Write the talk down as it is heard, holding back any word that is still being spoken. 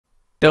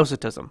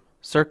Docetism,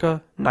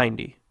 circa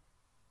 90.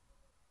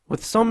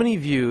 With so many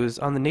views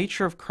on the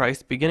nature of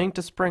Christ beginning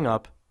to spring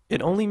up,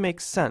 it only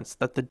makes sense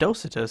that the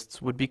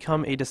Docetists would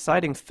become a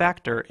deciding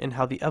factor in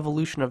how the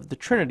evolution of the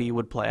Trinity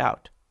would play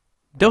out.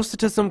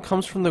 Docetism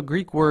comes from the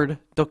Greek word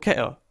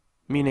dokeo,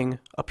 meaning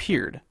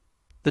appeared.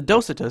 The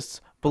Docetists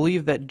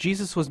believed that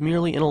Jesus was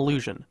merely an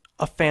illusion,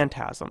 a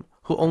phantasm,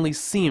 who only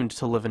seemed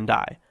to live and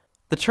die.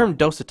 The term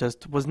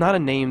Docetist was not a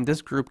name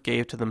this group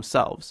gave to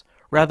themselves,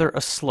 rather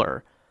a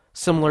slur,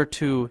 similar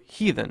to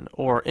heathen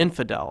or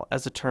infidel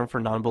as a term for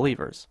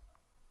non-believers.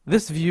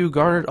 This view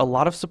garnered a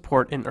lot of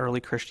support in early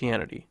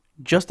Christianity,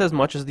 just as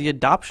much as the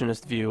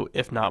adoptionist view,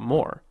 if not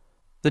more.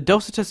 The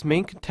Docetists'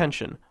 main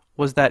contention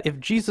was that if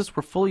Jesus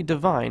were fully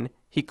divine,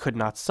 he could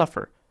not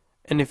suffer,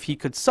 and if he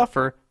could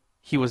suffer,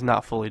 he was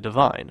not fully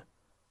divine.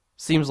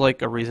 Seems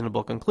like a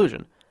reasonable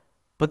conclusion.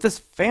 But this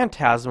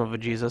phantasm of a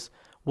Jesus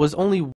was only